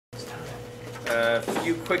A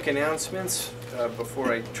few quick announcements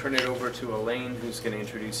before I turn it over to Elaine, who's going to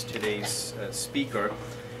introduce today's speaker.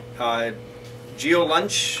 Geo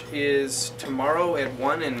Lunch is tomorrow at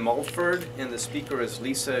 1 in Mulford, and the speaker is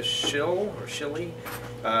Lisa Schilly.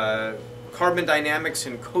 Carbon dynamics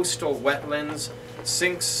in coastal wetlands,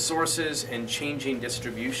 sinks, sources, and changing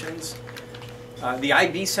distributions. The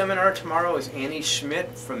IB seminar tomorrow is Annie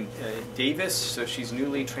Schmidt from Davis, so she's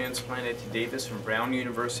newly transplanted to Davis from Brown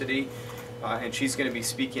University, and she's going to be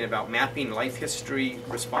speaking about mapping life history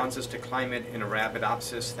responses to climate in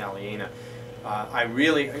Arabidopsis thaliana.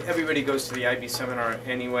 Everybody goes to the IB seminar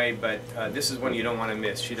anyway, but this is one you don't want to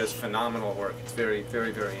miss. She does phenomenal work. It's very, very,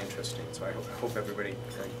 very interesting, so I hope everybody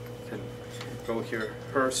can go hear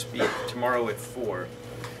her speak tomorrow at 4.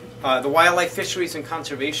 The Wildlife, Fisheries, and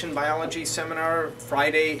Conservation Biology Seminar,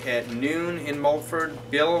 Friday at noon in Mulford.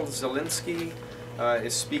 Bill Zielinski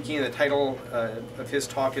is speaking. The title of his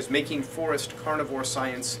talk is Making Forest Carnivore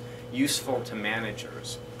Science Useful to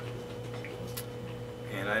Managers.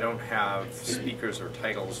 And I don't have speakers or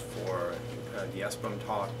titles for the ESPM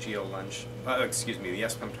talk, Geo Lunch, the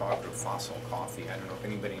ESPM talk or Fossil Coffee. I don't know if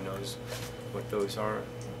anybody knows what those are.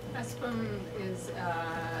 ESPM is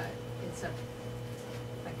it's a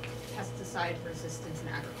pesticide resistance in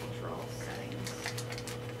agricultural settings.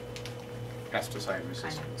 Pesticide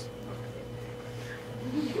resistance.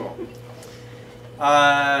 Okay. Cool.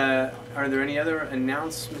 Are there any other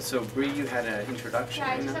announcements? So Bree, you had an introduction.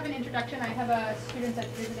 Yeah, I just have an introduction. I have a student that's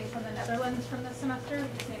visiting from the Netherlands from this semester.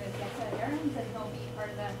 His name is Jesse Aarons, and he'll be part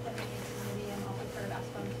of the community and also part of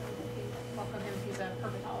ESPM. So please welcome him. He's a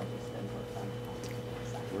herpetologist and works on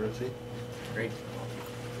Where is he? Great.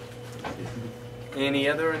 Any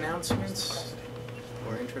other announcements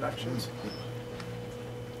or introductions?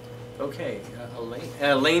 Okay,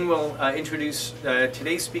 Elaine will introduce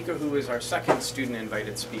today's speaker, who is our second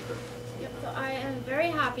student-invited speaker. Yep, so I am very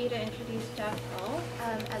happy to introduce Jeff Hull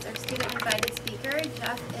as our student-invited speaker.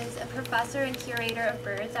 Jeff is a professor and curator of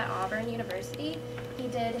birds at Auburn University. He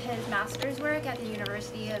did his master's work at the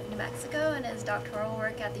University of New Mexico and his doctoral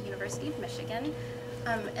work at the University of Michigan.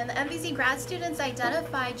 And the MVC grad students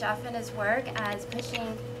identify Jeff and his work as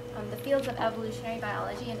pushing the fields of evolutionary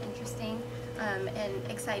biology in interesting and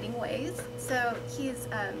exciting ways. So he's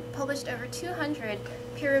published over 200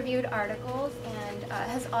 peer-reviewed articles and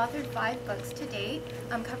has authored 5 books to date,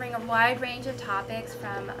 covering a wide range of topics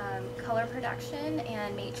from color production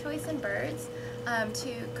and mate choice in birds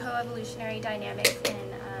to co-evolutionary dynamics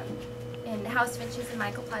in house finches and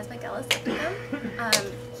mycoplasma gelasiticum.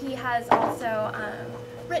 He has also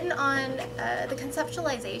written on the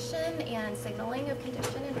conceptualization and signaling of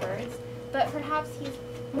condition in birds, but perhaps he's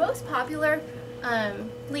most popularly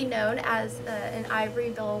known as an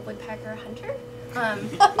ivory-bill woodpecker hunter,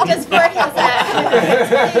 just for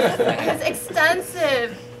his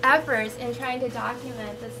extensive efforts in trying to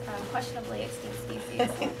document this questionably extinct species.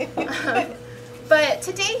 But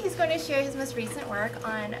today he's going to share his most recent work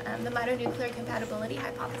on the mitonuclear compatibility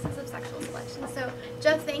hypothesis of sexual selection. So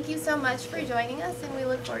Jeff, thank you so much for joining us, and we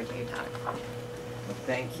look forward to your talk. Well,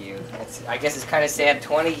 thank you. I guess it's kind of sad,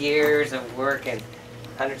 20 years of work and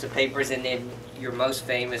hundreds of papers, and then you're most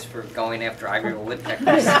famous for going after ivory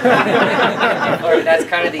woodpeckers. That's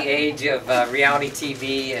kind of the age of reality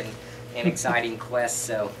TV and exciting quests,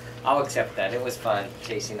 so I'll accept that. It was fun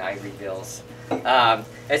chasing ivory bills.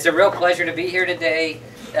 It's a real pleasure to be here today.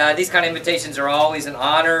 These kind of invitations are always an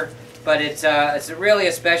honor, but it's really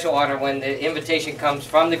a special honor when the invitation comes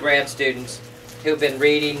from the grad students who've been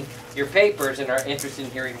reading your papers and are interested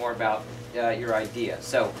in hearing more about your idea.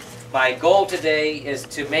 So my goal today is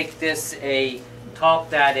to make this a talk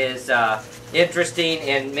that is interesting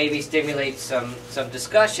and maybe stimulate some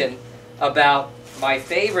discussion about my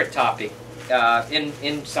favorite topic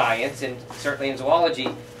in science and certainly in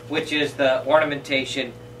zoology, which is the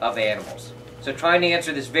ornamentation of animals. So trying to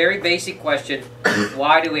answer this very basic question,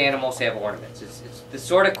 why do animals have ornaments? It's the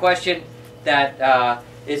sort of question that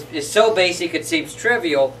is so basic it seems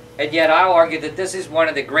trivial, and yet I'll argue that this is one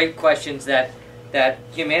of the great questions that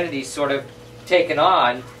humanity's sort of taken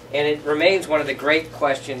on, and it remains one of the great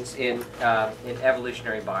questions in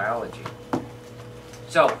evolutionary biology.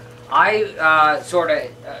 So I sort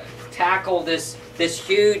of tackle this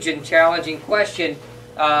huge and challenging question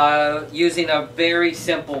using a very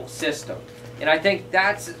simple system. And I think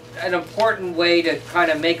that's an important way to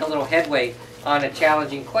kind of make a little headway on a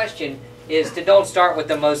challenging question, is to don't start with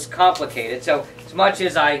the most complicated. So as much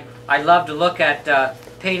as I love to look at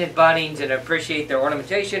painted buntings and appreciate their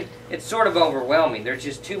ornamentation, it's sort of overwhelming. There's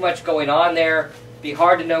just too much going on there. It'd be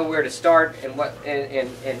hard to know where to start and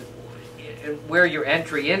where your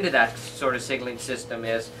entry into that sort of signaling system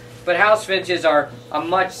is. But house finches are a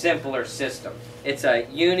much simpler system. It's a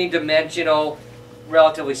unidimensional,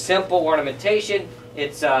 relatively simple ornamentation.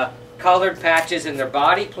 It's colored patches in their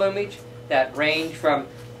body plumage that range from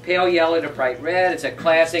pale yellow to bright red. It's a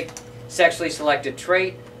classic sexually selected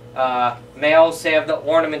trait. Males have the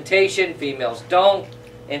ornamentation, females don't.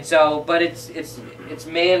 And so, but it's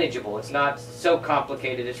manageable. It's not so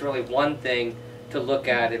complicated. It's really one thing to look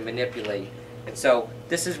at and manipulate. And so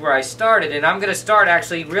this is where I started, and I'm going to start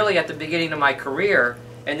actually really at the beginning of my career,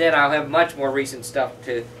 and then I'll have much more recent stuff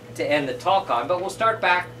to end the talk on. But we'll start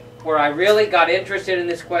back where I really got interested in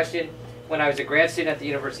this question when I was a grad student at the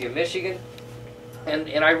University of Michigan.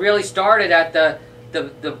 And I really started at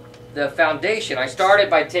the foundation. I started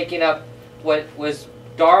by taking up what was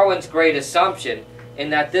Darwin's great assumption,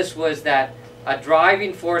 in that this was that a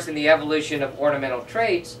driving force in the evolution of ornamental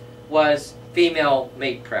traits was female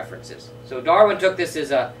mate preferences. So Darwin took this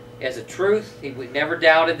as a truth. He never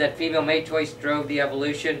doubted that female mate choice drove the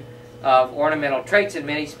evolution of ornamental traits in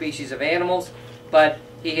many species of animals, but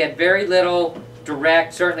he had very little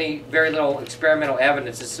direct, certainly very little experimental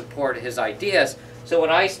evidence to support his ideas. So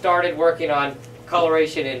when I started working on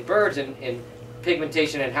coloration in birds and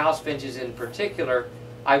pigmentation in house finches in particular,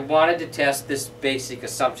 I wanted to test this basic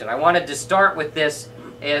assumption. I wanted to start with this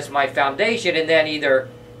as my foundation and then either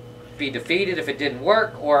be defeated if it didn't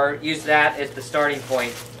work or use that as the starting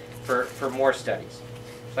point for more studies.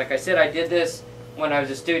 Like I said, I did this when I was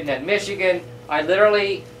a student at Michigan. I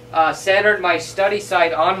literally centered my study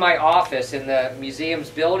site on my office in the museum's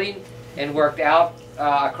building and worked out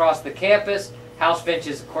across the campus. House finch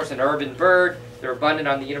is, of course, an urban bird. They're abundant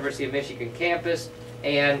on the University of Michigan campus.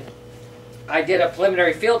 And I did a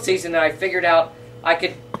preliminary field season, and I figured out I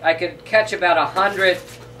could catch about 100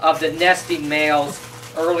 of the nesting males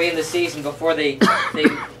early in the season before they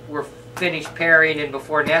were finished pairing and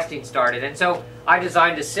before nesting started. And so I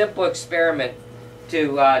designed a simple experiment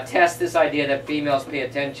to test this idea that females pay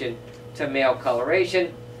attention to male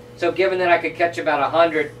coloration. So given that I could catch about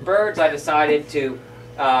 100 birds, I decided to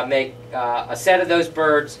make a set of those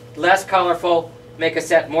birds less colorful, make a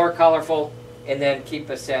set more colorful, and then keep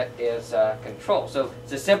a set as control. So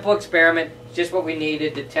it's a simple experiment, just what we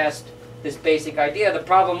needed to test this basic idea. The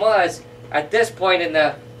problem was, at this point in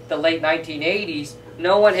the late 1980s,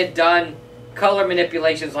 no one had done color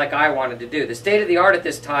manipulations like I wanted to do. The state of the art at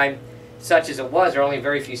this time, such as it was, there are only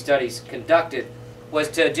very few studies conducted, was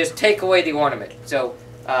to just take away the ornament. So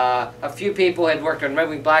a few people had worked on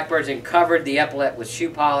removing blackbirds and covered the epaulet with shoe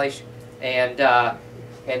polish, and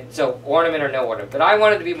so ornament or no ornament. But I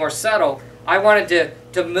wanted to be more subtle. I wanted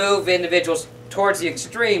to move individuals towards the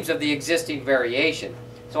extremes of the existing variation.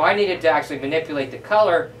 So I needed to actually manipulate the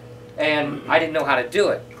color, and I didn't know how to do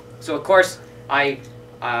it. So of course,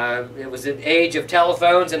 it was an age of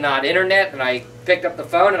telephones and not internet, and I picked up the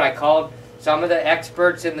phone and I called some of the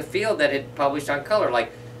experts in the field that had published on color,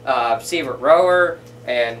 like Sievert Rower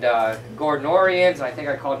and Gordon Oriens, and I think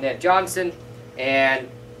I called Ned Johnson, and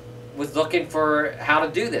was looking for how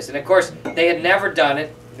to do this. And of course, they had never done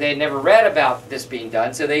it. They had never read about this being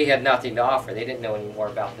done, so they had nothing to offer. They didn't know any more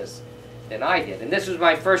about this than I did. And this was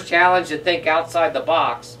my first challenge, to think outside the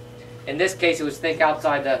box. In this case, it was think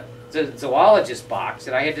outside the zoologist box.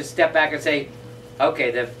 And I had to step back and say,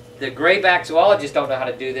 okay, the grayback zoologists don't know how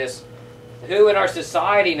to do this. Who in our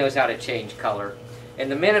society knows how to change color? And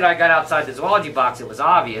the minute I got outside the zoology box, it was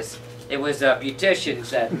obvious. It was beauticians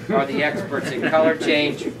that are the experts in color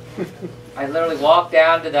change. I literally walked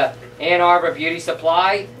down to the Ann Arbor Beauty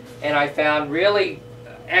Supply, and I found really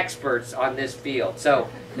experts on this field. So,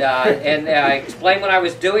 and I explained what I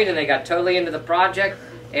was doing, and they got totally into the project,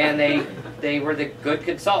 and they were the good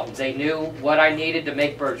consultants. They knew what I needed to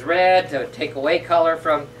make birds red, to take away color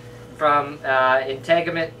from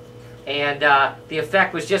integument, and the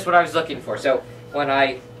effect was just what I was looking for. So when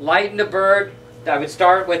I lightened a bird, I would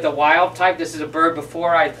start with a wild type. This is a bird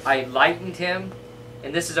before I lightened him.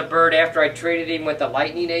 And this is a bird after I treated him with a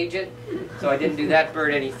lightening agent. So I didn't do that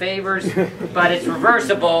bird any favors. But it's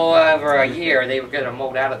reversible over a year. They were going to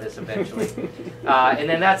mold out of this eventually. And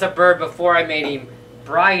then that's a bird before I made him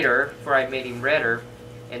brighter, before I made him redder.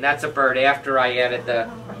 And that's a bird after I added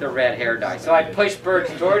the red hair dye. So I pushed birds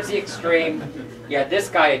towards the extreme. Yeah, this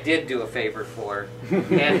guy I did do a favor for.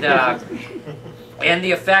 And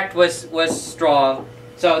the effect was strong.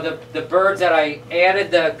 So the birds that I added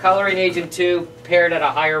the coloring agent to paired at a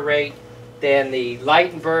higher rate than the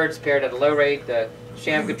lightened birds, paired at a low rate. The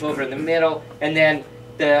sham controls were in the middle. And then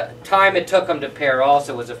the time it took them to pair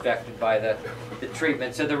also was affected by the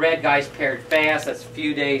treatment. So the red guys paired fast. That's a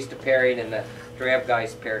few days to pairing, and the drab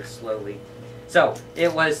guys paired slowly. So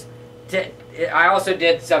it was I also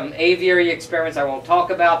did some aviary experiments I won't talk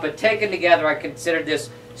about, but taken together, I considered this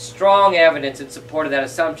strong evidence in support of that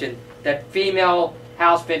assumption that female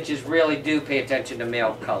house finches really do pay attention to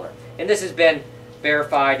male color. And this has been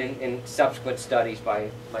verified in subsequent studies by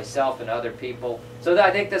myself and other people. So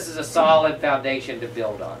I think this is a solid foundation to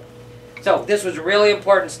build on. So this was a really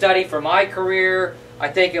important study for my career. I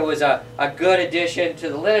think it was a good addition to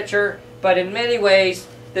the literature, but in many ways,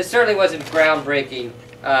 this certainly wasn't groundbreaking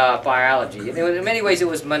biology. In many ways, it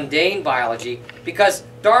was mundane biology because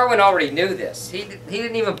Darwin already knew this. He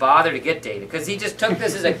didn't even bother to get data because he just took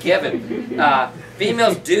this as a given.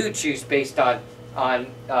 Females do choose based on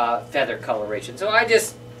feather coloration. So I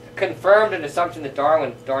just confirmed an assumption that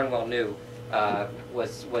Darwin darn well knew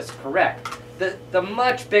was correct. The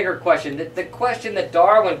much bigger question, the question that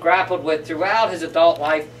Darwin grappled with throughout his adult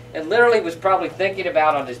life and literally was probably thinking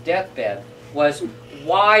about on his deathbed was,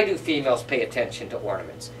 why do females pay attention to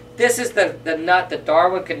ornaments? This is the nut that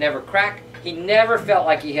Darwin could never crack. He never felt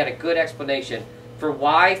like he had a good explanation for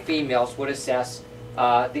why females would assess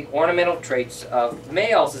the ornamental traits of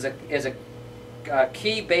males as a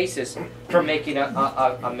key basis for making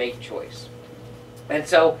a mate choice. And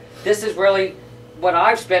so this is really what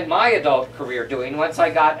I've spent my adult career doing. Once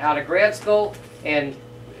I got out of grad school and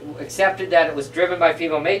accepted that it was driven by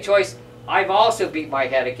female mate choice, I've also beat my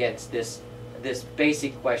head against this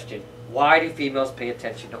basic question: why do females pay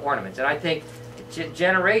attention to ornaments? And I think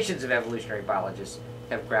generations of evolutionary biologists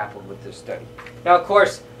have grappled with this study. Now, of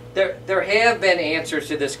course, there have been answers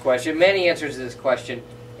to this question, many answers to this question,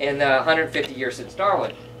 in the 150 years since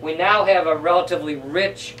Darwin. We now have a relatively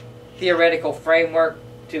rich theoretical framework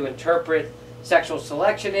to interpret sexual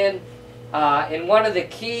selection in. And one of the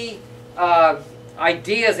key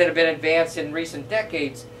ideas that have been advanced in recent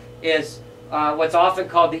decades is what's often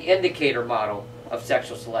called the indicator model of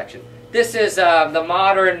sexual selection. This is the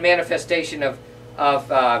modern manifestation of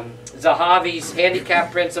Zahavi's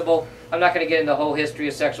handicap principle. I'm not going to get into the whole history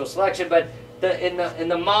of sexual selection, but in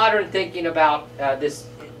the modern thinking about this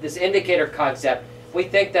indicator concept, we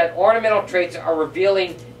think that ornamental traits are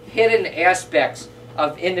revealing hidden aspects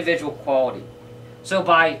of individual quality. So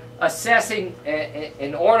by assessing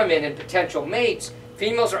an ornament and potential mates,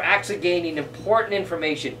 females are actually gaining important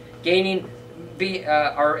information,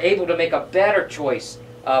 are able to make a better choice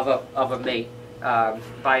of a mate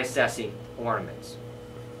by assessing ornaments.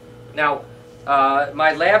 Now,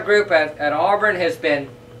 my lab group at Auburn has been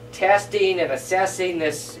testing and assessing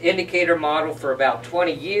this indicator model for about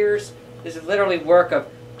 20 years. This is literally work of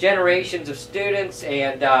generations of students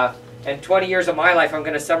and 20 years of my life. I'm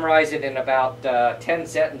going to summarize it in about 10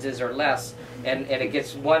 sentences or less, and it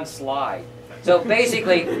gets one slide. So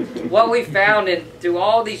basically, what we found through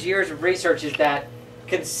all these years of research is that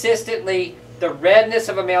consistently the redness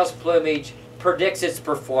of a male's plumage predicts its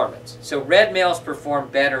performance. So red males perform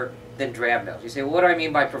better than drab males. You say, well, what do I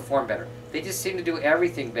mean by perform better? They just seem to do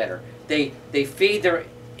everything better. They feed their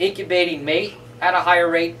incubating mate at a higher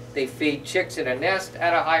rate. They feed chicks in a nest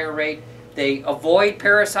at a higher rate. They avoid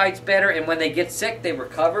parasites better, and when they get sick, they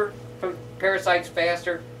recover from parasites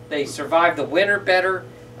faster. They survive the winter better,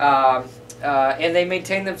 and they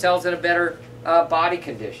maintain themselves in a better body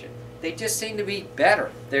condition. They just seem to be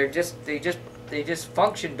better. They just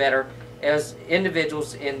function better as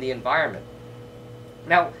individuals in the environment.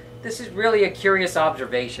 Now, this is really a curious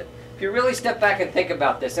observation. If you really step back and think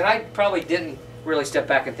about this, and I probably didn't really step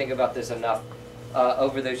back and think about this enough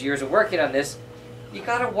over those years of working on this, you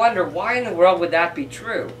got to wonder, why in the world would that be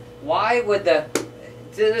true? Why would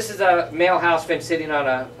this is a male house finch sitting on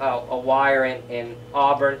a wire in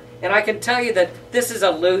Auburn, and I can tell you that this is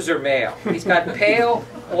a loser male. He's got pale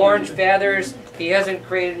orange feathers. He hasn't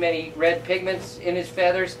created many red pigments in his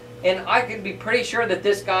feathers, and I can be pretty sure that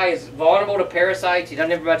this guy is vulnerable to parasites. He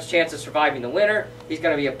doesn't have much chance of surviving the winter. He's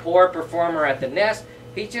going to be a poor performer at the nest.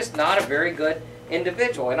 He's just not a very good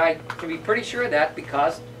individual, and I can be pretty sure of that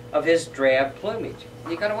because of his drab plumage.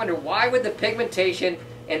 You got to wonder, why would the pigmentation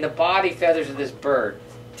and the body feathers of this bird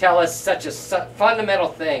tell us such a fundamental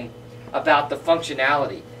thing about the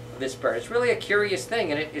functionality of this bird? It's really a curious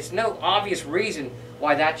thing, and it's no obvious reason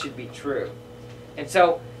why that should be true. And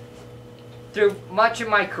so, through much of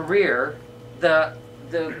my career, the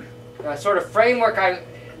sort of framework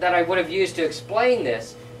that I would have used to explain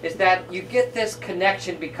this is that you get this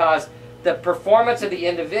connection because the performance of the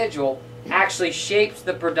individual actually shapes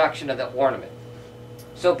the production of the ornament.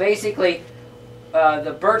 So basically,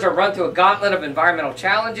 the birds are run through a gauntlet of environmental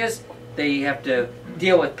challenges. They have to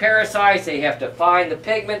deal with parasites. They have to find the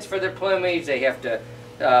pigments for their plumage. They have to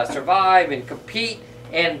survive and compete.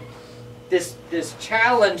 And this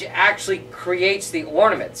challenge actually creates the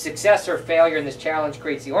ornament. Success or failure in this challenge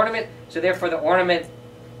creates the ornament. So therefore the ornament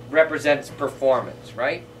represents performance,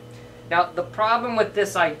 right? Now the problem with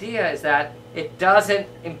this idea is that it doesn't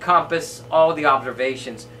encompass all the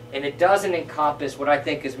observations, and it doesn't encompass what I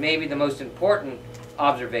think is maybe the most important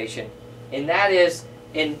observation, and that is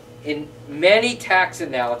in many taxa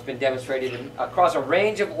now it's been demonstrated across a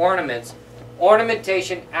range of ornaments,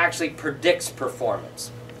 ornamentation actually predicts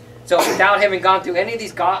performance. So without having gone through any of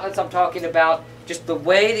these gauntlets I'm talking about, just the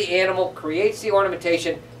way the animal creates the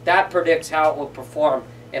ornamentation, that predicts how it will perform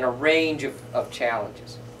in a range of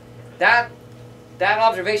challenges. That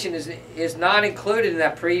observation is not included in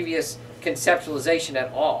that previous conceptualization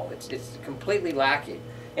at all. It's completely lacking.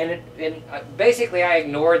 And basically I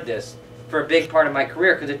ignored this for a big part of my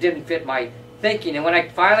career because it didn't fit my thinking. And when I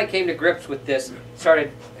finally came to grips with this,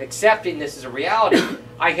 started accepting this as a reality,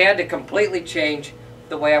 I had to completely change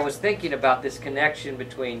the way I was thinking about this connection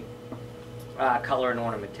between color and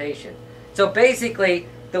ornamentation. So basically,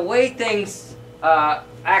 the way things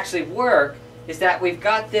actually work is that we've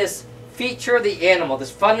got this feature of the animal,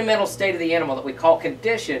 this fundamental state of the animal that we call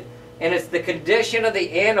condition, and it's the condition of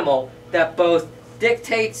the animal that both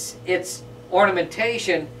dictates its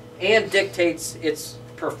ornamentation and dictates its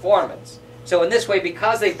performance. So in this way,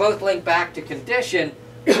 because they both link back to condition,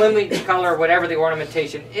 plumage, color, whatever the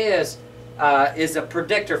ornamentation is a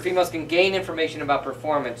predictor. Females can gain information about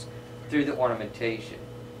performance through the ornamentation.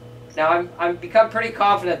 Now I've become pretty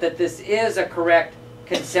confident that this is a correct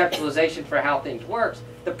conceptualization for how things work.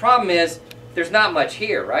 The problem is there's not much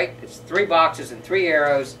here, right? It's 3 boxes and 3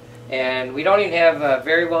 arrows, and we don't even have a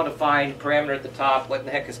very well-defined parameter at the top. What in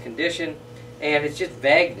the heck is condition? And it's just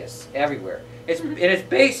vagueness everywhere. And it's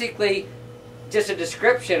basically just a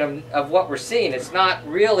description of what we're seeing. It's not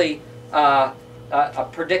really a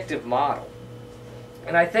predictive model.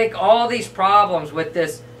 And I think all these problems with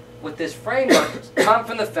this framework come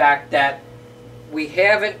from the fact that we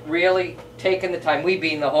haven't really taken the time, we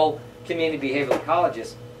being the whole community behavioral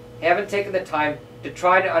ecologists, haven't taken the time to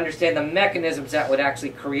try to understand the mechanisms that would actually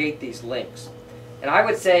create these links. And I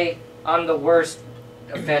would say I'm the worst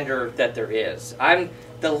offender that there is. I'm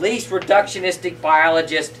the least reductionistic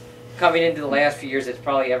biologist coming into the last few years that's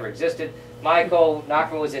probably ever existed. Michael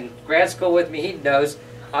Nachman was in grad school with me. He knows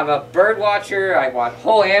I'm a bird watcher. I want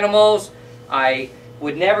whole animals. I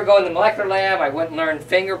would never go in the molecular lab. I wouldn't learn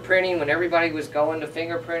fingerprinting when everybody was going to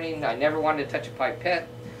fingerprinting. I never wanted to touch a pipette.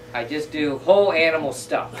 I just do whole animal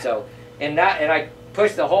stuff. So, and I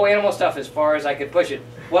push the whole animal stuff as far as I could push it.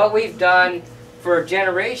 What we've done for a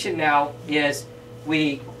generation now is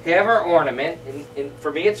we have our ornament, and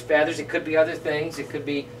for me it's feathers. It could be other things. It could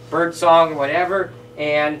be bird song or whatever,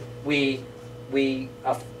 and we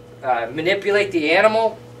manipulate the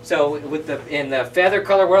animal. So in the feather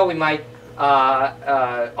color world, we might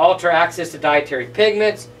alter access to dietary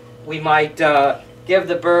pigments. We might give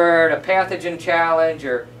the bird a pathogen challenge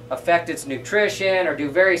or affect its nutrition or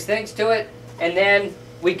do various things to it. And then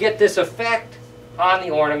we get this effect on the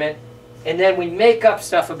ornament, and then we make up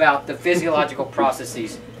stuff about the physiological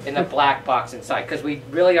processes in the black box inside because we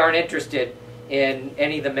really aren't interested in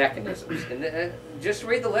any of the mechanisms. And just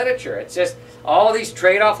read the literature. It's just all these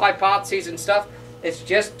trade-off hypotheses and stuff. It's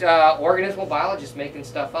just organismal biologists making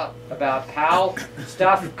stuff up about how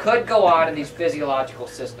stuff could go on in these physiological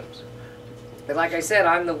systems. And like I said,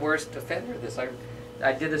 I'm the worst offender of this.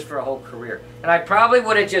 I did this for a whole career. And I probably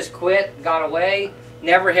would have just quit, gone away,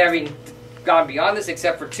 never having gone beyond this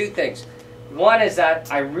except for 2 things. One is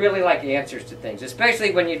that I really like answers to things,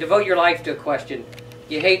 especially when you devote your life to a question.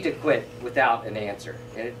 You hate to quit without an answer.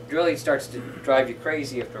 And it really starts to drive you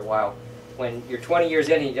crazy after a while when you're 20 years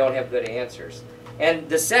in and you don't have good answers. And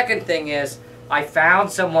the second thing is I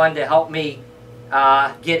found someone to help me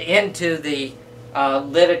get into the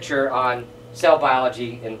literature on cell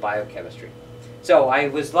biology and biochemistry. So I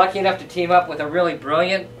was lucky enough to team up with a really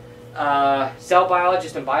brilliant cell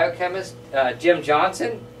biologist and biochemist, Jim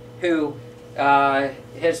Johnson, who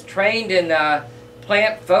has trained in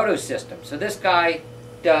plant photosystems. So this guy,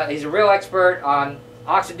 he's a real expert on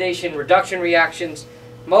oxidation reduction reactions,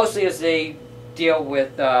 mostly as they deal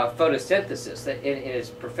with photosynthesis in his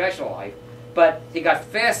professional life. But he got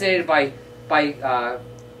fascinated by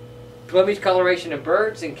plumage coloration in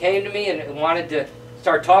birds and came to me and wanted to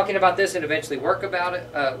start talking about this and eventually work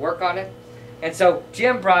on it. And so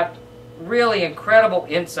Jim brought really incredible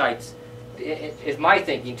insights, is my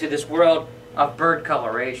thinking, to this world of bird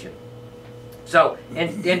coloration. So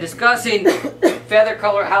in discussing feather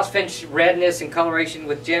color, housefinch redness and coloration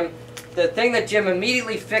with Jim, the thing that Jim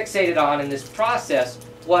immediately fixated on in this process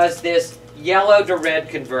was this yellow to red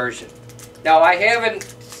conversion. Now I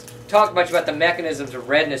haven't talked much about the mechanisms of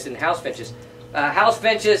redness in housefinches, house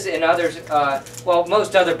finches and others, well,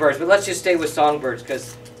 most other birds, but let's just stay with songbirds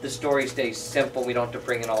because the story stays simple. We don't have to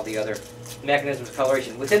bring in all the other mechanisms of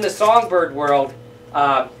coloration. Within the songbird world,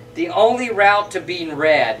 the only route to being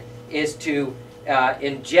read is to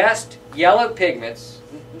ingest yellow pigments.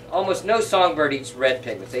 Almost no songbird eats red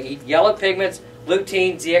pigments. They eat yellow pigments,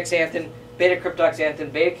 lutein, zeaxanthin,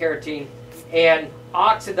 beta-cryptoxanthin, beta-carotene, and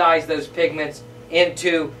oxidize those pigments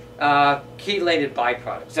into chelated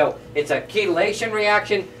byproducts. So it's a chelation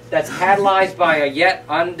reaction that's catalyzed by a yet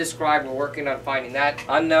undescribed, we're working on finding that,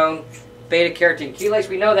 unknown beta-carotene chelase.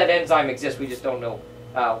 We know that enzyme exists, we just don't know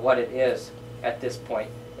what it is at this point.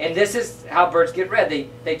 And this is how birds get red.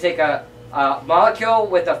 They take a molecule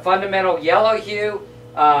with a fundamental yellow hue,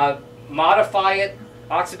 modify it,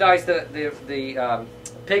 oxidize the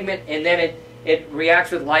pigment, and then it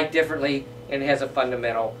reacts with light differently and has a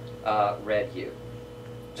fundamental red hue.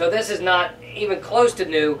 So this is not even close to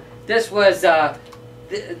new. This was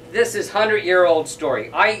this is 100-year-old story.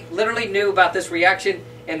 I literally knew about this reaction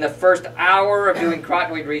in the first hour of doing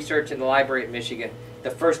carotenoid research in the library at Michigan.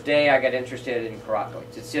 The first day I got interested in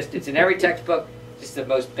carotenoids. It's in every textbook. Just the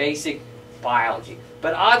most basic biology.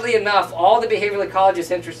 But oddly enough, all the behavioral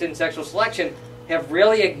ecologists interested in sexual selection have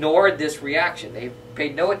really ignored this reaction. They've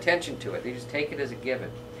paid no attention to it. They just take it as a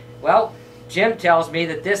given. Well, Jim tells me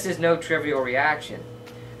that this is no trivial reaction.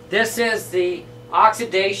 This is the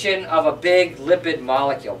oxidation of a big lipid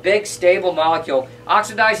molecule, big stable molecule.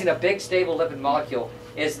 Oxidizing a big stable lipid molecule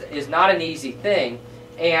is not an easy thing,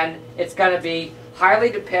 and it's going to be highly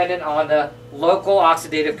dependent on the local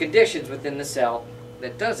oxidative conditions within the cell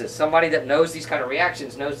that does this. Somebody that knows these kind of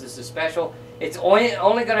reactions knows this is special. It's only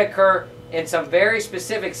going to occur in some very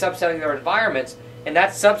specific subcellular environments, and that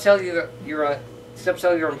subcellular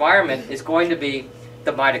environment is going to be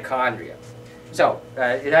the mitochondria. So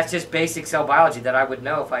that's just basic cell biology that I would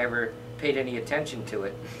know if I ever paid any attention to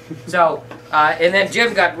it. So, and then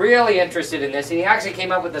Jim got really interested in this, and he actually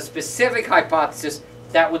came up with a specific hypothesis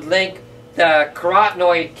that would link the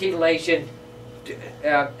carotenoid chelation.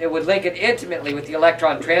 It would link it intimately with the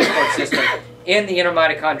electron transport system in the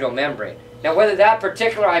intermitochondrial membrane. Now, whether that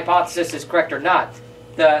particular hypothesis is correct or not,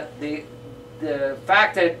 the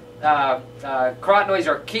fact that carotenoids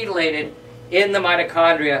are chelated in the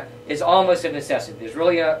mitochondria is almost a necessity. There's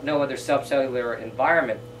really no other subcellular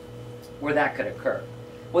environment where that could occur.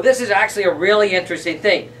 Well, this is actually a really interesting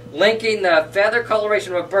thing. Linking the feather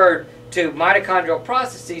coloration of a bird to mitochondrial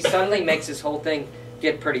processes suddenly makes this whole thing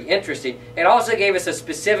get pretty interesting. It also gave us a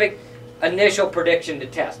specific initial prediction to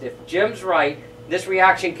test. If Jim's right, this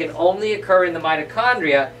reaction can only occur in the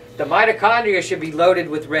mitochondria should be loaded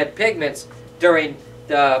with red pigments during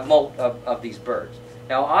the molt of these birds.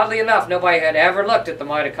 Now, oddly enough, nobody had ever looked at the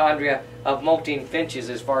mitochondria of molting finches,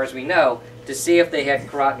 as far as we know, to see if they had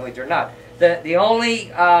carotenoids or not. The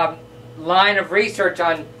only line of research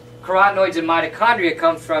on carotenoids and mitochondria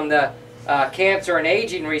comes from the cancer and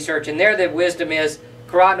aging research, and there the wisdom is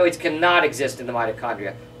carotenoids cannot exist in the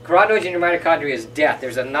mitochondria. Carotenoids in your mitochondria is death.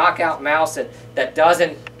 There's a knockout mouse that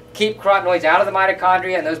doesn't keep carotenoids out of the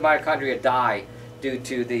mitochondria, and those mitochondria die due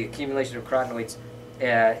to the accumulation of carotenoids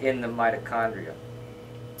in the mitochondria.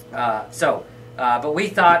 But we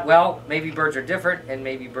thought, well, maybe birds are different, and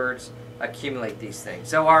maybe birds accumulate these things.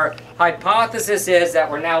 So our hypothesis is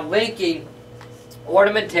that we're now linking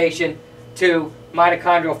ornamentation to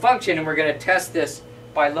mitochondrial function, and we're going to test this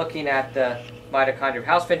by looking at the mitochondria of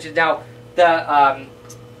house finches. Now, the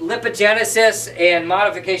lipogenesis and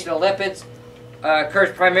modification of lipids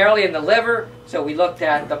occurs primarily in the liver. So we looked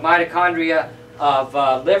at the mitochondria of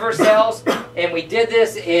liver cells, and we did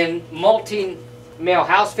this in molting male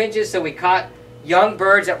house finches. So we caught young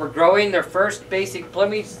birds that were growing their first basic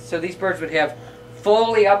plumage. So these birds would have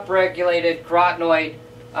fully upregulated carotenoid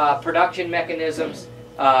production mechanisms.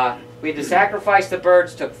 We had to sacrifice the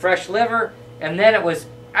birds, took fresh liver, and then it was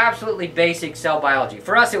absolutely basic cell biology.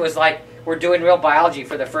 For us, it was like we're doing real biology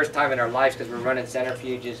for the first time in our lives because we're running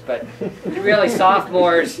centrifuges, but really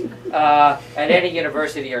sophomores at any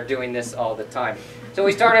university are doing this all the time. So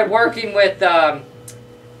we started working with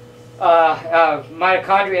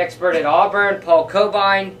mitochondria expert at Auburn, Paul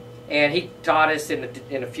Cobine, and he taught us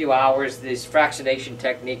in a few hours these fractionation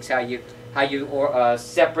techniques, how you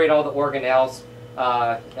separate all the organelles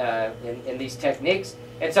in these techniques.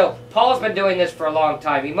 And so Paul's been doing this for a long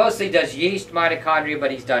time. He mostly does yeast mitochondria,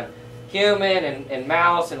 but he's done human and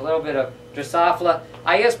mouse and a little bit of Drosophila.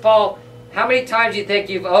 I asked Paul, how many times do you think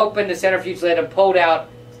you've opened the centrifuge lid and pulled out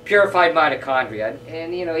purified mitochondria?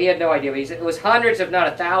 And you know, he had no idea. But it was hundreds, if not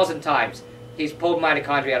 1,000 times he's pulled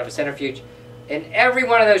mitochondria out of a centrifuge. And every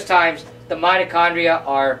one of those times, the mitochondria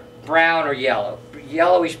are brown or yellow.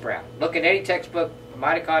 yellowish brown. Look at any textbook,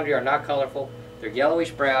 mitochondria are not colorful. They're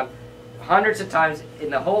yellowish brown. Hundreds of times in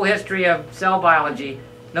the whole history of cell biology,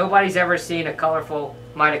 nobody's ever seen a colorful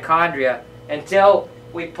mitochondria until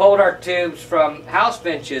we pulled our tubes from house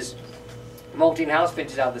finches, molting house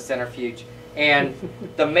finches out of the centrifuge, and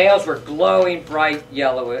the males were glowing bright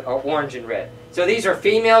yellow or orange and red. So these are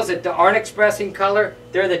females that aren't expressing color.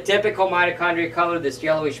 They're the typical mitochondria color, this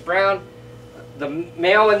yellowish brown. The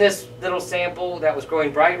male in this little sample that was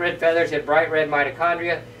growing bright red feathers had bright red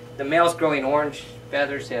mitochondria. The males growing orange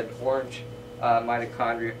feathers had orange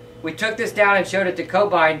mitochondria. We took this down and showed it to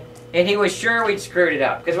Combine, and he was sure we'd screwed it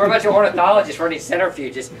up because we're a bunch of ornithologists running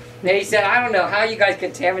centrifuges. And he said, I don't know how you guys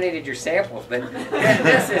contaminated your samples, but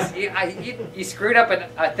this is, you screwed up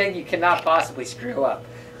a thing you cannot possibly screw up.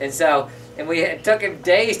 And so, it took him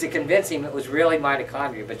days to convince him it was really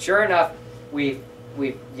mitochondria. But sure enough,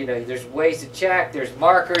 there's ways to check, there's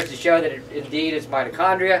markers to show that it indeed is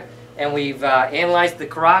mitochondria. And we've analyzed the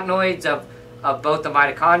carotenoids of both the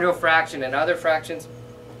mitochondrial fraction and other fractions.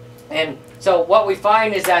 And so what we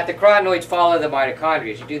find is that the carotenoids follow the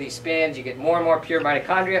mitochondria. As you do these spins, you get more and more pure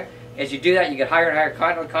mitochondria. As you do that, you get higher and higher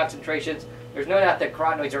carotenoid concentrations. There's no doubt that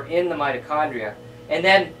carotenoids are in the mitochondria. And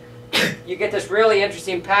then you get this really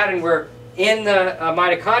interesting pattern where in the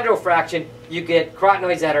mitochondrial fraction, you get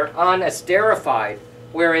carotenoids that are unesterified,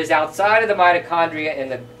 whereas outside of the mitochondria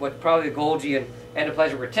in what's probably the Golgi and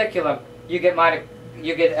endoplasmic reticulum, you get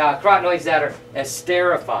carotenoids that are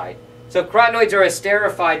esterified. So carotenoids are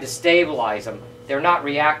esterified to stabilize them. They're not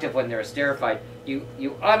reactive when they're esterified. You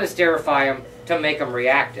unesterify them to make them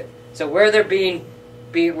reactive. So where they're being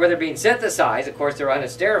synthesized, of course, they're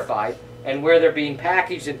unesterified, and where they're being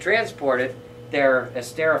packaged and transported, they're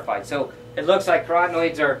esterified. So it looks like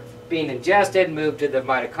carotenoids are being ingested, moved to the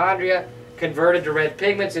mitochondria, converted to red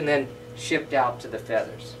pigments, and then shipped out to the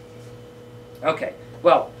feathers. Okay,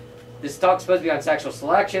 well, this talk's supposed to be on sexual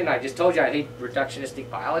selection. I just told you I hate reductionistic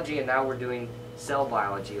biology, and now we're doing cell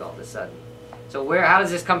biology all of a sudden. So how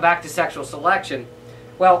does this come back to sexual selection?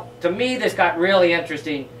 Well, to me, this got really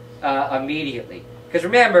interesting immediately. Because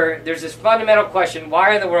remember, there's this fundamental question,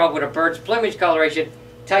 why in the world would a bird's plumage coloration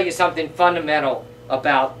tell you something fundamental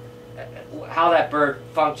about how that bird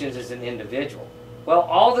functions as an individual? Well,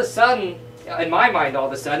 all of a sudden, in my mind, all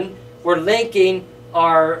of a sudden, we're linking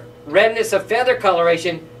our redness of feather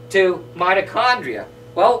coloration to mitochondria.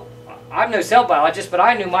 Well, I'm no cell biologist, but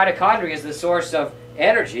I knew mitochondria is the source of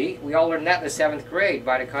energy. We all learned that in the 7th grade.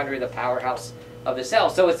 Mitochondria, the powerhouse of the cell.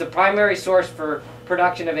 So it's the primary source for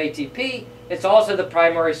production of ATP. It's also the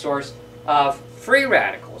primary source of free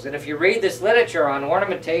radicals. And if you read this literature on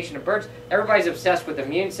ornamentation of birds, everybody's obsessed with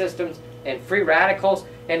immune systems and free radicals.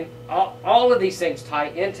 And all of these things tie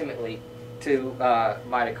intimately to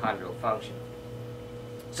mitochondrial function.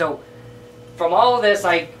 So from all of this,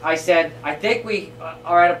 I said, I think we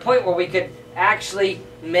are at a point where we could actually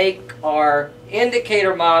make our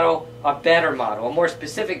indicator model a better model, a more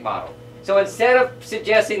specific model. So instead of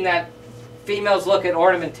suggesting that females look at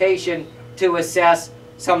ornamentation to assess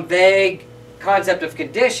some vague concept of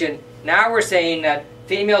condition, now we're saying that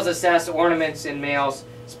females assess ornaments in males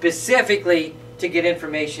specifically to get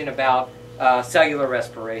information about cellular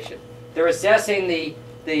respiration. They're assessing the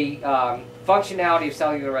functionality of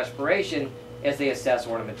cellular respiration as they assess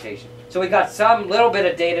ornamentation. So we got some little bit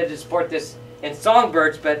of data to support this in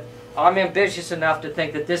songbirds, but I'm ambitious enough to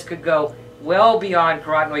think that this could go well beyond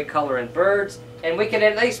carotenoid color in birds, and we can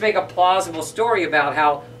at least make a plausible story about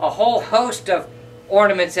how a whole host of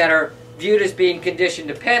ornaments that are viewed as being condition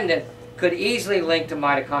dependent could easily link to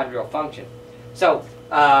mitochondrial function. So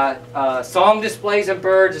song displays in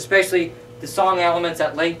birds, especially the song elements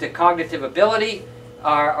that link to cognitive ability,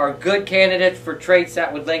 are good candidates for traits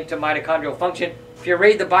that would link to mitochondrial function. If you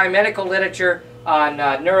read the biomedical literature on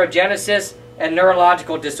neurogenesis and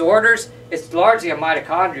neurological disorders, it's largely a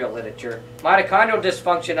mitochondrial literature. Mitochondrial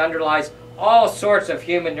dysfunction underlies all sorts of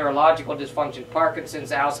human neurological dysfunction,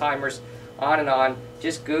 Parkinson's, Alzheimer's, on and on.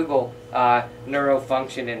 Just Google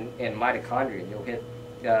neurofunction in mitochondria, and you'll hit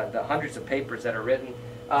the hundreds of papers that are written.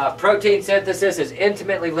 Protein synthesis is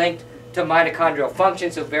intimately linked to mitochondrial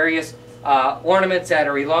function, so various ornaments that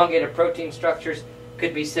are elongated protein structures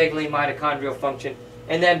could be signaling mitochondrial function.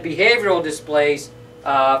 And then behavioral displays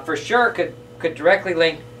for sure could directly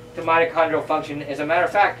link to mitochondrial function. As a matter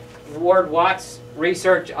of fact, Ward Watt's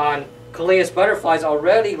research on Coleus butterflies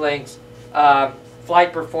already links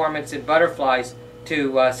flight performance in butterflies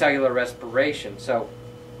to cellular respiration. So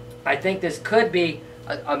I think this could be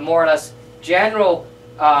a more or less general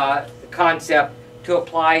concept to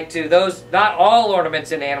apply to those, not all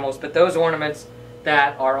ornaments in animals, but those ornaments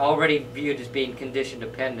that are already viewed as being condition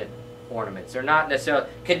dependent ornaments. They're not necessarily,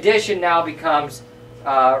 condition now becomes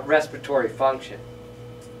respiratory function.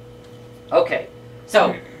 Okay,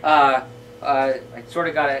 so I sort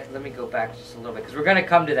of got to, let me go back just a little bit because we're going to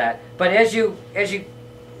come to that. But as you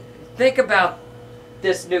think about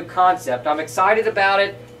this new concept, I'm excited about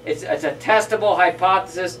it. It's a testable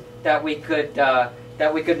hypothesis that we could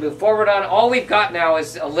move forward on. All we've got now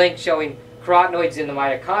is a link showing carotenoids in the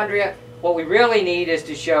mitochondria. What we really need is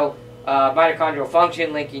to show mitochondrial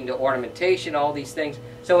function linking to ornamentation, all these things.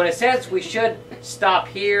 So in a sense, we should stop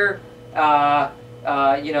here,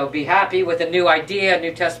 be happy with a new idea, a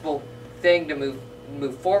new testable thing to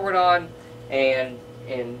move forward on, and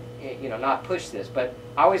not push this. But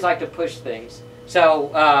I always like to push things.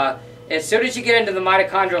 So as soon as you get into the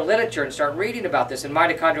mitochondrial literature and start reading about this in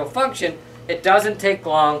mitochondrial function, it doesn't take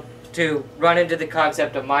long to run into the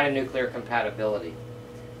concept of mitonuclear compatibility.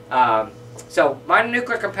 So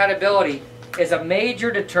mitonuclear compatibility is a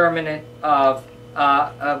major determinant of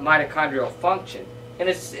mitochondrial function, and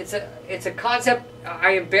it's a concept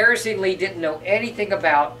I embarrassingly didn't know anything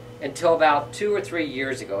about until about 2 or 3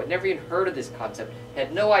 years ago. I'd never even heard of this concept,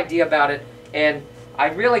 had no idea about it, and I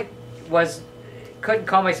really couldn't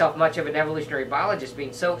call myself much of an evolutionary biologist,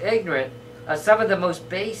 being so ignorant of some of the most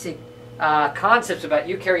basic concepts about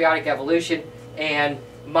eukaryotic evolution and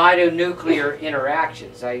mitonuclear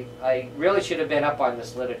interactions. I really should have been up on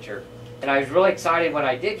this literature, and I was really excited when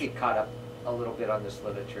I did get caught up a little bit on this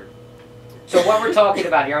literature. So what we're talking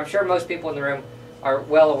about here, I'm sure most people in the room are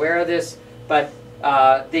well aware of this, but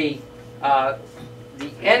the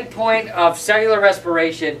endpoint of cellular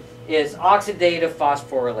respiration is oxidative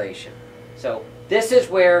phosphorylation. So this is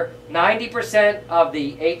where 90% of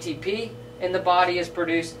the ATP in the body is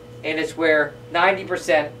produced, and it's where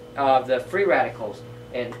 90% of the free radicals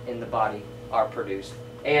in the body are produced.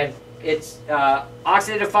 And it's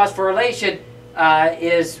oxidative phosphorylation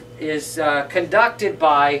is conducted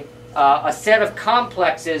by a set of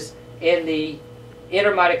complexes in the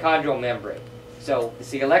intermitochondrial membrane. So it's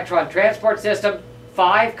the electron transport system.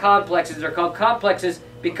 5 complexes. They're called complexes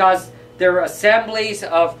because they're assemblies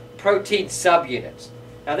of protein subunits.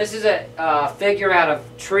 Now this is a figure out of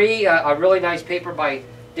Tree, a really nice paper by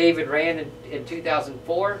David Rand in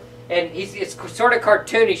 2004. And it's sort of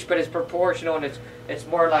cartoonish, but it's proportional and it's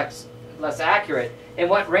more or less accurate. And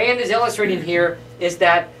what Rand is illustrating here is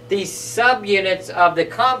that these subunits of the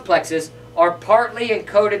complexes are partly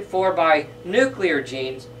encoded for by nuclear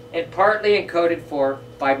genes and partly encoded for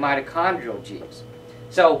by mitochondrial genes.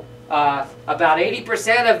 So about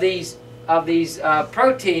 80% of these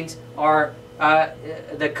proteins are,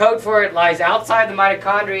 the code for it lies outside the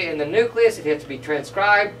mitochondria in the nucleus. It has to be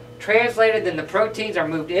transcribed, translated, then the proteins are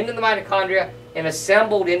moved into the mitochondria and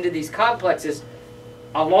assembled into these complexes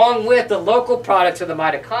along with the local products of the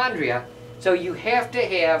mitochondria. So you have to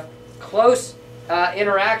have close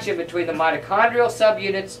interaction between the mitochondrial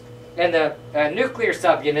subunits and the nuclear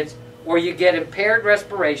subunits, or you get impaired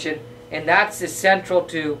respiration, and that's as central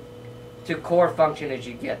to core function as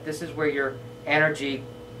you get. This is where your energy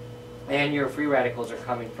and your free radicals are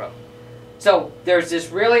coming from. So there's this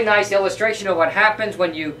really nice illustration of what happens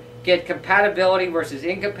when you get compatibility versus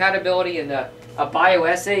incompatibility in a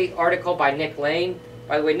bioessay article by Nick Lane.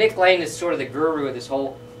 By the way, Nick Lane is sort of the guru of this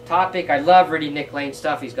whole topic. I love reading Nick Lane's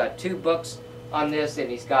stuff. He's got 2 books on this, and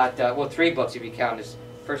he's got, 3 books if you count his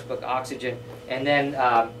first book, Oxygen. And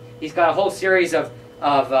then he's got a whole series of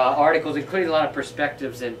articles, including a lot of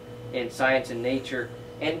perspectives in science and nature.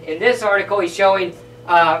 And in this article, he's showing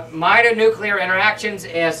mitonuclear interactions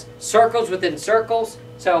as circles within circles.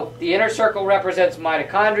 So the inner circle represents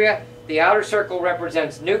mitochondria. The outer circle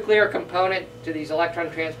represents nuclear component to these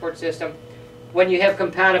electron transport system. When you have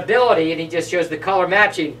compatibility, and he just shows the color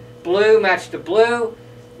matching, blue matched to blue,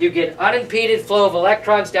 you get unimpeded flow of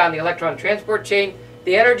electrons down the electron transport chain.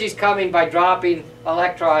 The energy is coming by dropping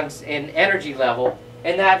electrons in energy level,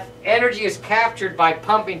 and that energy is captured by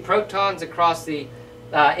pumping protons across the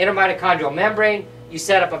intermitochondrial membrane. You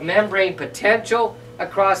set up a membrane potential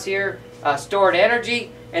across here, stored energy,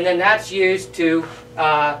 and then that's used to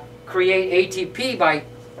create ATP by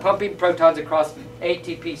pumping protons across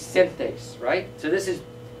ATP synthase, right? So this is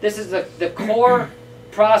the core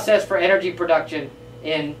process for energy production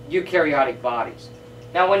in eukaryotic bodies.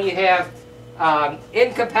 Now when you have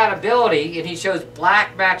incompatibility, and he shows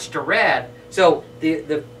black matched to red, so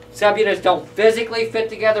the subunits don't physically fit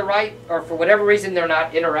together right, or for whatever reason they're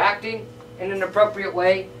not interacting in an appropriate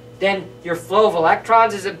way, then your flow of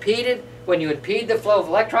electrons is impeded. When you impede the flow of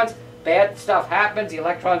electrons, bad stuff happens. The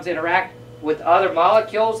electrons interact with other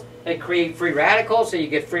molecules and create free radicals, so you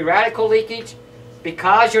get free radical leakage.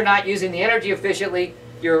 Because you're not using the energy efficiently,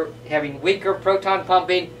 you're having weaker proton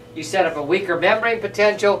pumping, you set up a weaker membrane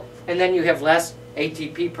potential, and then you have less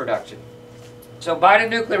ATP production. So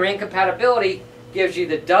mitonuclear incompatibility gives you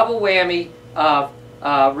the double whammy of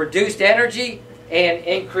reduced energy and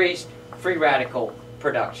increased free radical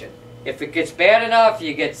production. If it gets bad enough,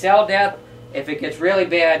 you get cell death. If it gets really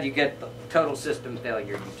bad, you get total system failure.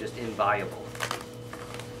 You're just inviable.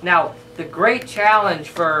 Now, the great challenge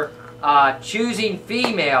for choosing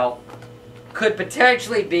female could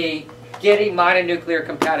potentially be getting mitonuclear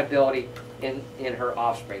compatibility in her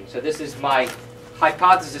offspring. So this is my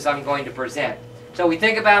hypothesis I'm going to present. So we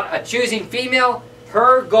think about a choosing female.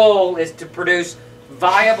 Her goal is to produce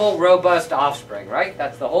viable, robust offspring, right?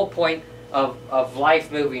 That's the whole point of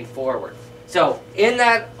life moving forward. So in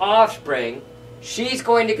that offspring, she's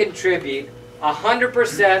going to contribute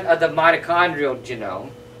 100% of the mitochondrial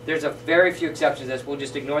genome. There's a very few exceptions to this. We'll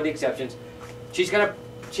just ignore the exceptions. She's going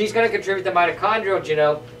to contribute the mitochondrial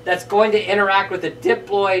genome that's going to interact with the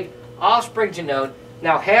diploid offspring genome.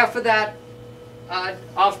 Now, half of that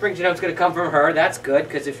offspring genome is going to come from her. That's good,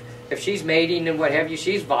 because if she's mating and what have you,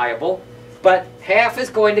 she's viable. But half is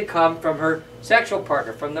going to come from her sexual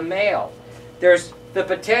partner, from the male. There's the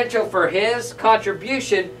potential for his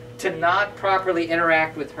contribution to not properly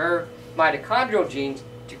interact with her mitochondrial genes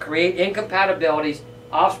to create incompatibilities,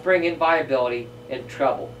 offspring inviability, and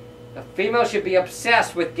trouble. A female should be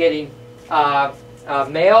obsessed with getting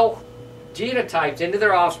male genotypes into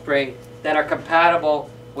their offspring that are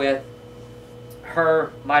compatible with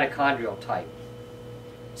her mitochondrial type.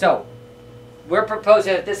 So, we're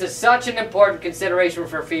proposing that this is such an important consideration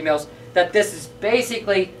for females that this is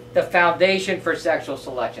basically the foundation for sexual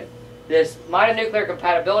selection. This mitonuclear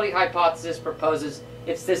compatibility hypothesis proposes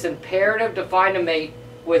it's this imperative to find a mate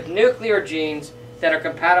with nuclear genes that are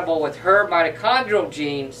compatible with her mitochondrial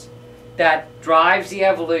genes that drives the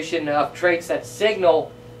evolution of traits that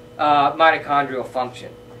signal mitochondrial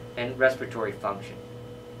function and respiratory function.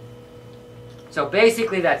 So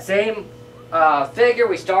basically that same figure,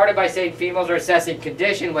 we started by saying females are assessing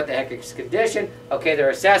condition. What the heck is condition? Okay, they're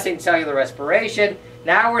assessing cellular respiration.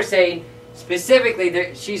 Now we're saying specifically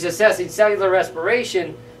that she's assessing cellular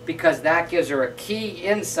respiration because that gives her a key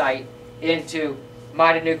insight into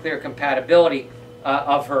mitonuclear compatibility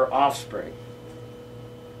of her offspring.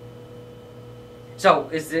 So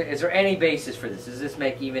is there any basis for this? Does this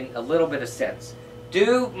make even a little bit of sense?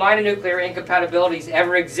 Do mitonuclear incompatibilities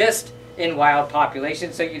ever exist in wild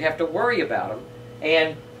populations so you'd have to worry about them?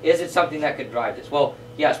 And is it something that could drive this? Well,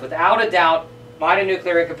 yes, without a doubt,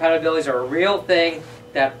 mitonuclear incompatibilities are a real thing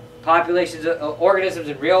that populations, organisms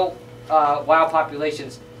in real wild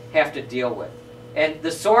populations have to deal with. And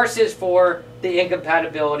the sources for the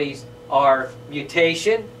incompatibilities are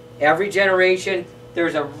mutation. Every generation,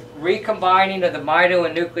 there's a recombining of the mito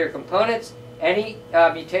and nuclear components. Any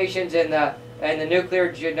mutations in the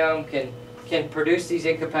nuclear genome can produce these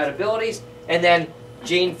incompatibilities. And then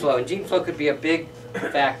gene flow. And gene flow could be a big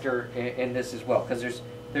factor in this as well, because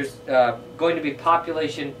there's going to be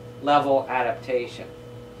population level adaptation.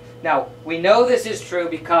 Now, we know this is true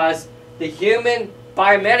because the human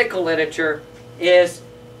biomedical literature is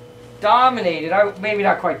dominated, maybe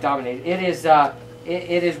not quite dominated,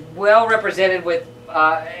 it is well represented with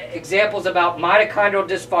examples about mitochondrial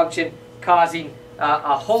dysfunction causing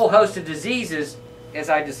a whole host of diseases, as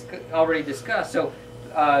I already discussed. So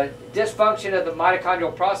dysfunction of the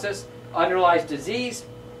mitochondrial process underlies disease,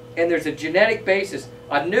 and there's a genetic basis,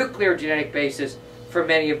 a nuclear genetic basis for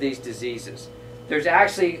many of these diseases. There's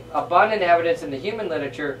actually abundant evidence in the human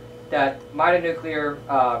literature that mitonuclear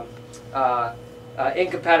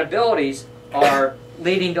incompatibilities are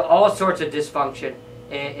leading to all sorts of dysfunction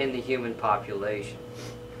in the human population.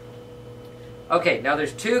 Okay, now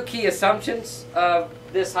there's two key assumptions of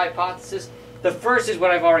this hypothesis. The first is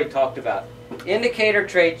what I've already talked about. Indicator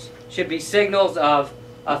traits should be signals of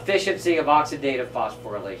efficiency of oxidative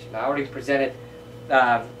phosphorylation. I already presented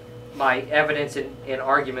my evidence and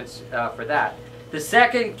arguments for that. The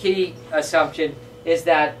second key assumption is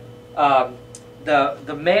that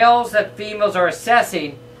the males that females are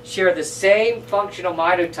assessing share the same functional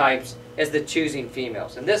mitotypes as the choosing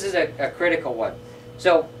females. And this is a critical one.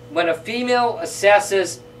 So when a female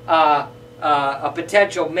assesses a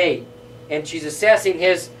potential mate, and she's assessing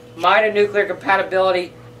his mitonuclear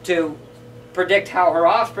compatibility to predict how her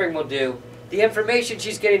offspring will do, the information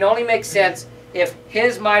she's getting only makes sense if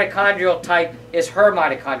his mitochondrial type is her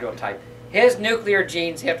mitochondrial type. His nuclear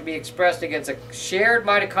genes have to be expressed against a shared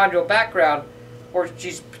mitochondrial background, or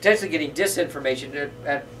she's potentially getting disinformation.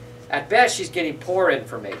 At best, she's getting poor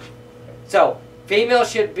information. So, females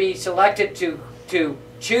should be selected to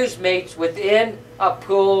choose mates within a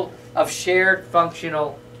pool of shared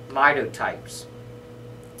functional mitotypes.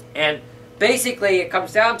 And basically it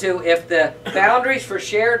comes down to if the boundaries for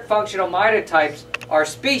shared functional mitotypes are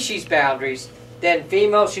species boundaries, then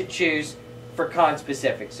females should choose for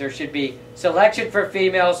conspecifics. There should be selection for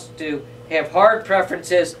females to have hard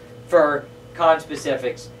preferences for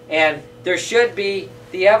conspecifics. And there should be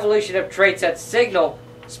the evolution of traits that signal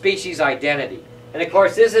species identity. And of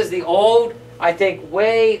course, this is the old, I think,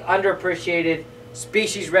 way underappreciated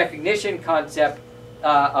species recognition concept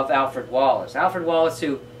of Alfred Wallace. Alfred Wallace,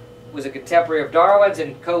 who was a contemporary of Darwin's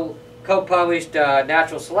and co-published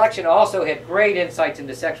Natural Selection, also had great insights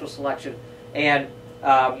into sexual selection and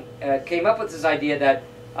came up with this idea that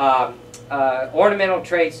ornamental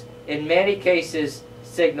traits in many cases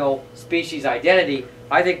signal species identity.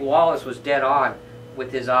 I think Wallace was dead on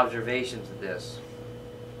with his observations of this.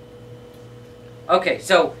 Okay,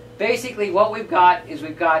 so basically what we've got is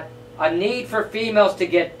we've got a need for females to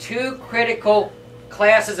get two critical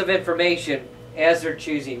classes of information as they're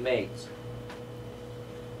choosing mates.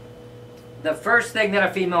 The first thing that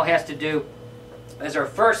a female has to do as her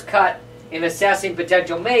first cut in assessing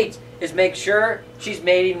potential mates is make sure she's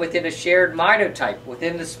mating within a shared mitotype,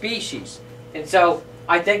 within the species. And so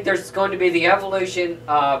I think there's going to be the evolution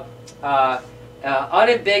of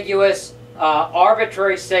unambiguous,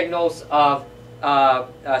 arbitrary signals of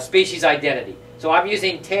species identity. So I'm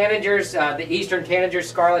using tanagers, the eastern tanager,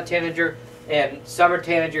 scarlet tanager, and summer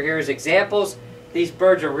tanager here as examples. These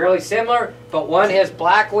birds are really similar, but one has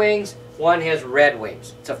black wings, one has red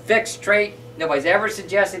wings. It's a fixed trait. Nobody's ever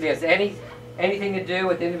suggested it has anything to do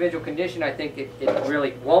with individual condition. I think it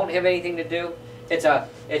really won't have anything to do. It's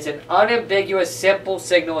an unambiguous, simple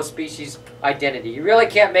signal of species identity. You really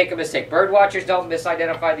can't make a mistake. Bird watchers don't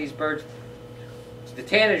misidentify these birds. The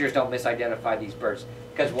tanagers don't misidentify these birds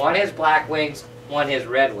because one has black wings, one has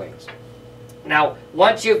red wings. Now,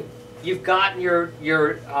 once you've gotten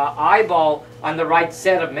your eyeball on the right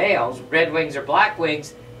set of males, red wings or black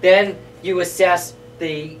wings, then you assess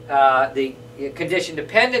the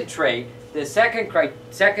condition-dependent trait, the second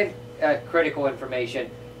critical information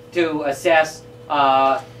to assess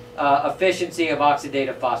efficiency of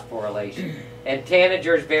oxidative phosphorylation. And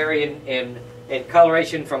tanagers vary in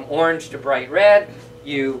coloration from orange to bright red.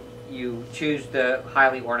 You choose the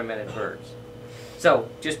highly ornamented birds. So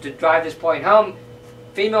just to drive this point home,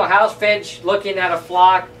 female house finch looking at a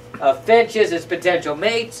flock of finches as potential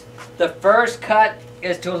mates. The first cut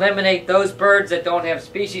is to eliminate those birds that don't have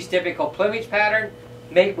species-typical plumage pattern,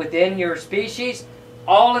 mate within your species.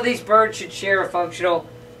 All of these birds should share a functional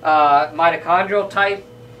mitochondrial type.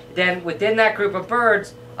 Then within that group of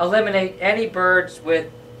birds, eliminate any birds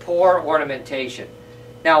with poor ornamentation.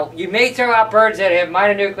 Now, you may throw out birds that have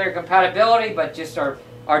mitonuclear compatibility, but just are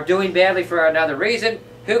doing badly for another reason.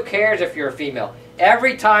 Who cares if you're a female?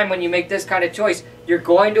 Every time when you make this kind of choice, you're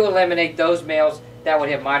going to eliminate those males that would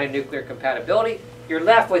have mitonuclear compatibility. You're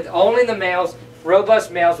left with only the males,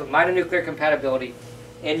 robust males with mitonuclear compatibility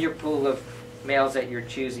in your pool of males that you're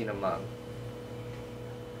choosing among.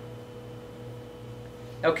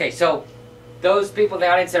 Okay, so those people in the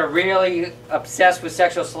audience that are really obsessed with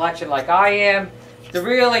sexual selection like I am,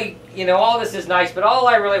 all this is nice, but all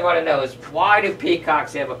I really want to know is why do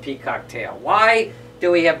peacocks have a peacock tail? Why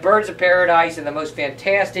do we have birds of paradise and the most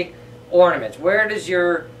fantastic ornaments? Where does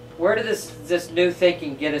this new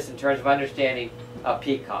thinking get us in terms of understanding a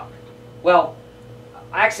peacock? Well,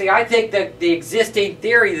 actually, I think that the existing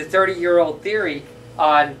theory, the 30-year-old theory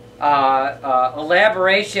on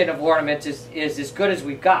elaboration of ornaments is as good as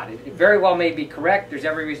we've got. It very well may be correct. There's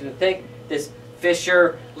every reason to think this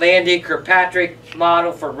Fisher, Landy, Kirkpatrick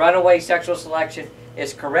model for runaway sexual selection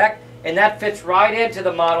is correct, and that fits right into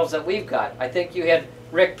the models that we've got. I think you had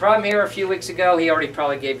Rick Prum here a few weeks ago. He already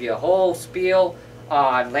probably gave you a whole spiel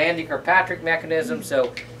on Landy Kirkpatrick mechanism,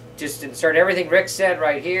 so just insert everything Rick said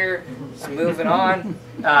right here. Just moving on.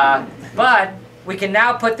 But we can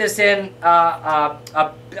now put this in a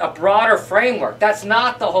broader framework. That's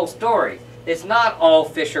not the whole story. It's not all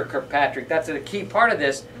Fisher Kirkpatrick. That's a key part of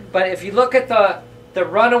this. But if you look at the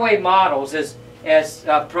runaway models, as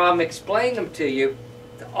Prum explained them to you,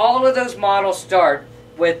 all of those models start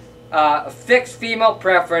with a fixed female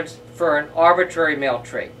preference for an arbitrary male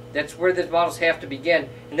trait. That's where the models have to begin,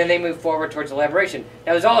 and then they move forward towards elaboration.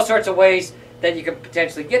 Now, there's all sorts of ways that you can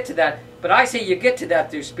potentially get to that, but I say you get to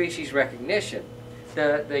that through species recognition.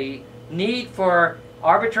 The need for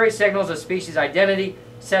arbitrary signals of species identity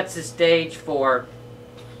sets the stage for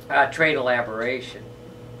trait elaboration.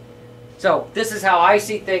 So this is how I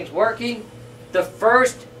see things working. The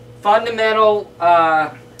first fundamental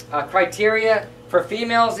criteria for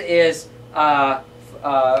females is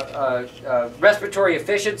respiratory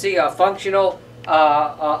efficiency, a functional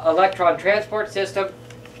electron transport system.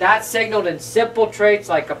 That's signaled in simple traits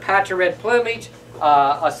like a patch of red plumage,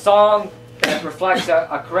 a song that reflects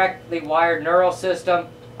a correctly wired neural system,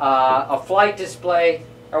 a flight display,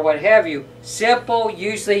 or what have you. Simple,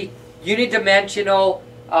 usually unidimensional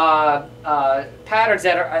patterns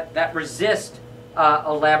that resist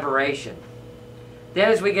elaboration. Then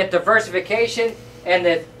as we get diversification and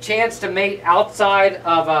the chance to mate outside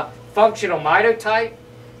of a functional mitotype,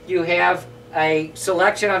 you have a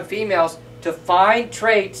selection on females to find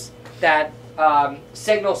traits that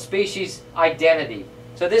signal species identity.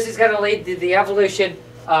 So this is going to lead to the evolution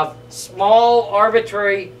of small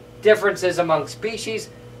arbitrary differences among species.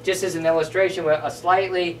 Just as an illustration, with a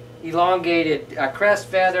slightly elongated crest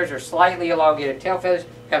feathers or slightly elongated tail feathers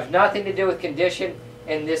have nothing to do with condition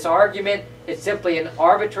in this argument. It's simply an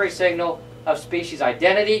arbitrary signal of species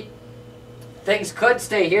identity. Things could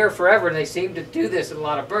stay here forever, and they seem to do this in a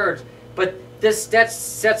lot of birds, but that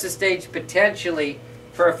sets the stage potentially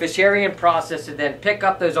for a Fisherian process to then pick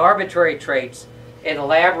up those arbitrary traits and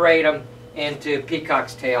elaborate them into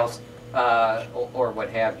peacock's tails or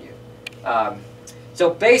what have you.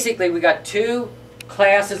 So basically we got two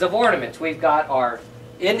classes of ornaments. We've got our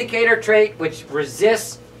indicator trait, which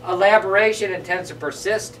resists elaboration and tends to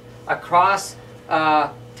persist across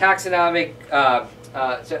taxonomic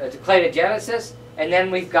cladogenesis, and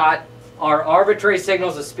then we've got our arbitrary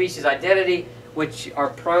signals of species identity, which are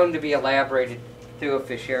prone to be elaborated through a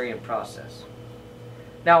Fisherian process.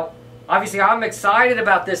 Now, obviously I'm excited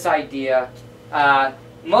about this idea,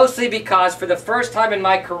 mostly because for the first time in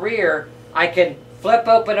my career, I can flip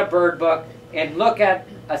open a bird book and look at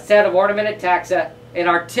a set of ornamented taxa and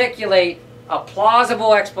articulate a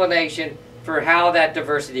plausible explanation for how that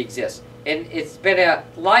diversity exists. And it's been a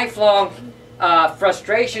lifelong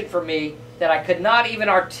frustration for me that I could not even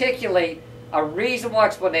articulate a reasonable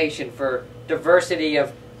explanation for diversity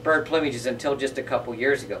of bird plumages until just a couple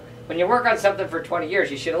years ago. When you work on something for 20 years,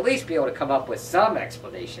 you should at least be able to come up with some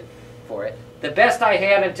explanation for it. The best I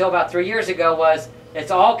had until about 3 years ago was it's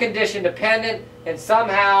all condition dependent, and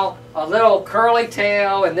somehow a little curly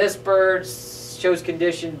tail and this bird shows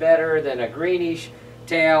condition better than a greenish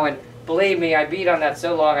tail. And believe me, I beat on that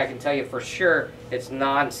so long I can tell you for sure it's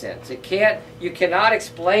nonsense. You cannot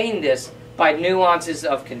explain this by nuances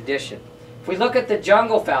of condition. If we look at the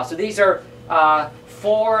jungle fowl, so these are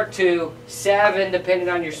 4 to 7, depending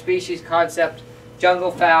on your species concept, jungle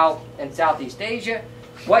fowl in Southeast Asia.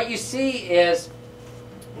 What you see is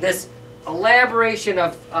this elaboration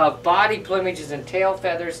of body plumages and tail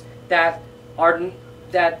feathers that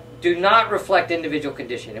do not reflect individual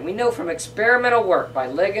condition. And we know from experimental work by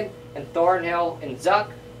Ligon and Thornhill and Zuck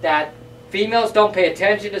that females don't pay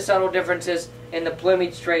attention to subtle differences in the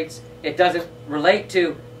plumage traits. It doesn't relate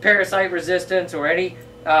to parasite resistance or any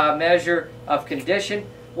measure of condition.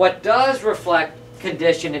 What does reflect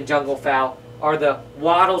condition in jungle fowl are the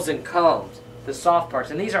wattles and combs, the soft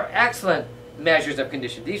parts. And these are excellent measures of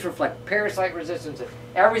condition. These reflect parasite resistance and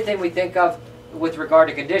everything we think of with regard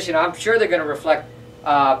to condition. I'm sure they're going to reflect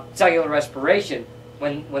cellular respiration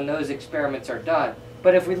when those experiments are done.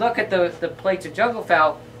 But if we look at the plates of jungle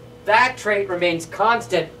fowl, that trait remains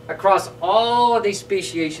constant across all of these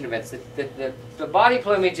speciation events. The body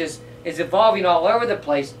plumage is evolving all over the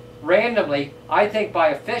place randomly, I think by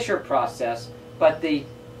a Fisher process, but the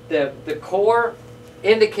core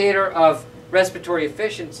indicator of respiratory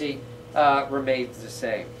efficiency remains the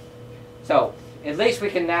same. So at least we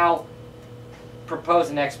can now propose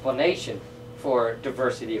an explanation for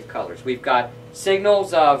diversity of colors. We've got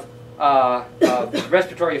signals of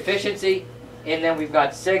respiratory efficiency, and then we've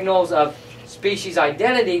got signals of species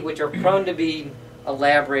identity, which are prone to being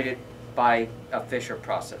elaborated by a Fisher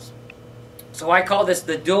process. So I call this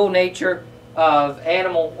the dual nature of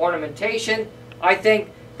animal ornamentation. I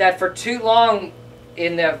think that for too long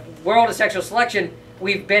in the world of sexual selection,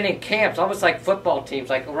 we've been in camps, almost like football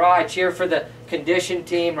teams, like, oh, I cheer for the condition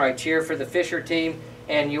team, or I cheer for the Fisher team,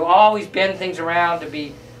 and you always bend things around to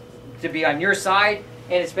be on your side,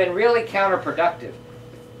 and it's been really counterproductive.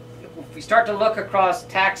 If we start to look across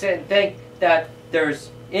taxa and think that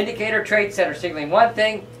there's indicator traits that are signaling one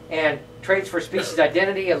thing, and traits for species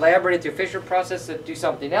identity elaborated through Fisher process that do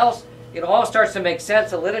something else, it all starts to make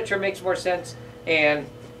sense, the literature makes more sense, and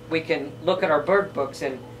we can look at our bird books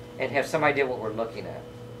and have some idea what we're looking at.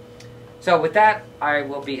 So with that, I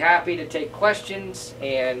will be happy to take questions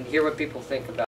and hear what people think about